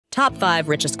Top 5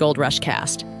 Richest Gold Rush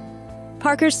Cast.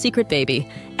 Parker's Secret Baby,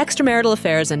 Extramarital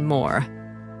Affairs, and more.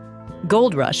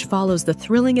 Gold Rush follows the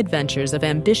thrilling adventures of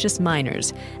ambitious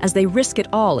miners as they risk it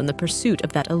all in the pursuit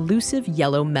of that elusive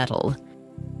yellow metal.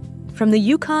 From the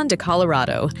Yukon to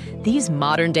Colorado, these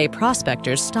modern-day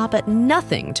prospectors stop at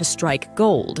nothing to strike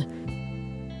gold.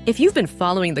 If you've been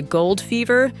following the gold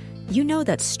fever, you know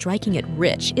that striking it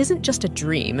rich isn't just a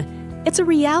dream, it's a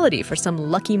reality for some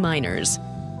lucky miners.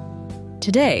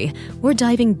 Today, we're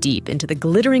diving deep into the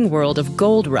glittering world of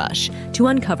Gold Rush to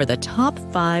uncover the top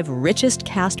 5 richest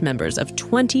cast members of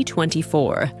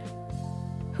 2024.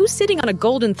 Who's sitting on a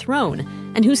golden throne,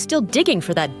 and who's still digging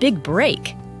for that big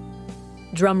break?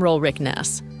 Drumroll Rick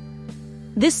Ness.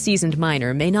 This seasoned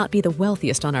miner may not be the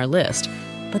wealthiest on our list,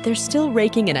 but they're still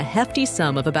raking in a hefty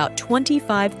sum of about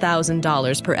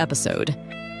 $25,000 per episode.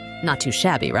 Not too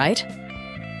shabby, right?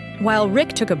 While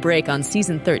Rick took a break on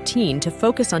season 13 to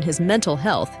focus on his mental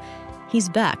health, he's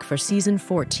back for season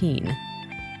 14.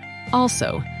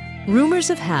 Also, rumors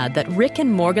have had that Rick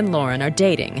and Morgan Lauren are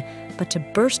dating, but to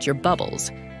burst your bubbles,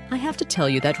 I have to tell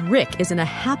you that Rick is in a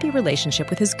happy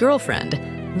relationship with his girlfriend,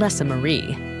 Lessa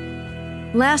Marie.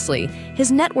 Lastly,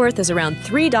 his net worth is around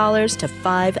 $3 to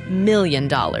 $5 million.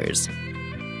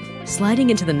 Sliding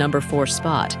into the number 4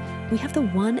 spot, we have the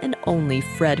one and only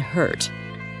Fred Hurt.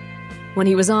 When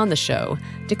he was on the show,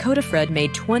 Dakota Fred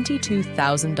made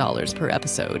 $22,000 per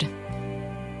episode.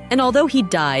 And although he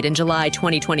died in July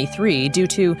 2023 due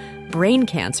to brain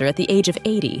cancer at the age of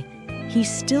 80, he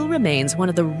still remains one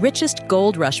of the richest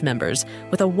Gold Rush members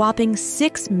with a whopping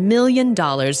 $6 million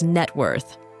net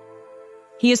worth.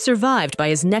 He is survived by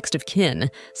his next of kin,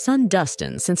 son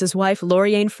Dustin, since his wife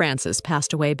Lorianne Francis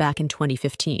passed away back in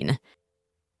 2015.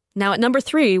 Now at number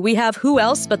 3, we have who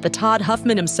else but the Todd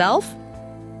Huffman himself?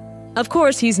 Of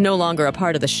course, he's no longer a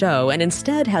part of the show and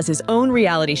instead has his own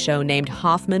reality show named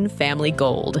Hoffman Family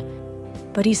Gold.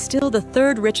 But he's still the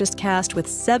 3rd richest cast with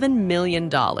 $7 million.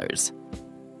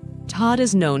 Todd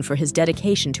is known for his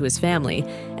dedication to his family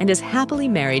and is happily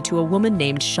married to a woman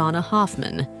named Shauna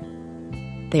Hoffman.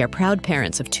 They are proud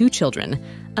parents of 2 children,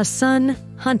 a son,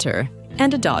 Hunter,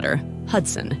 and a daughter,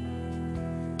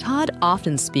 Hudson. Todd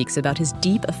often speaks about his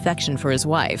deep affection for his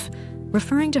wife,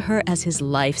 referring to her as his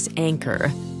life's anchor.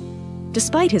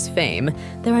 Despite his fame,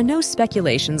 there are no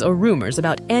speculations or rumors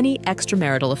about any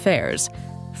extramarital affairs,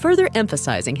 further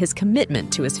emphasizing his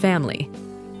commitment to his family.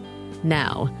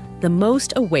 Now, the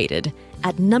most awaited,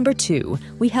 at number 2,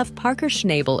 we have Parker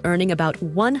Schnabel earning about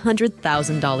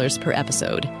 $100,000 per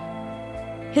episode.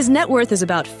 His net worth is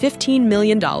about $15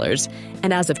 million,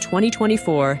 and as of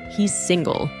 2024, he's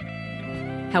single.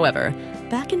 However,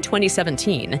 back in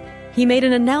 2017, he made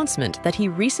an announcement that he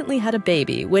recently had a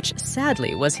baby, which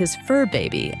sadly was his fur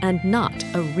baby and not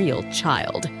a real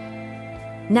child.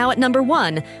 Now at number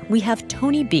 1, we have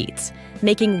Tony Beats,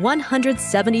 making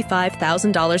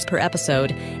 $175,000 per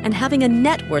episode and having a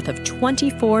net worth of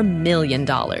 $24 million.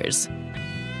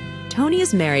 Tony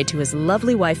is married to his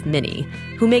lovely wife, Minnie,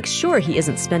 who makes sure he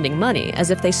isn't spending money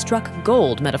as if they struck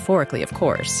gold, metaphorically, of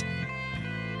course.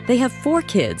 They have 4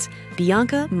 kids,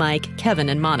 Bianca, Mike, Kevin,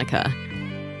 and Monica.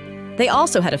 They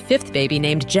also had a 5th baby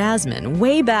named Jasmine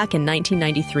way back in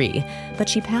 1993, but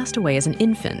she passed away as an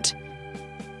infant.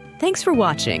 Thanks for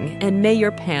watching, and may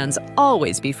your pans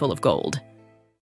always be full of gold.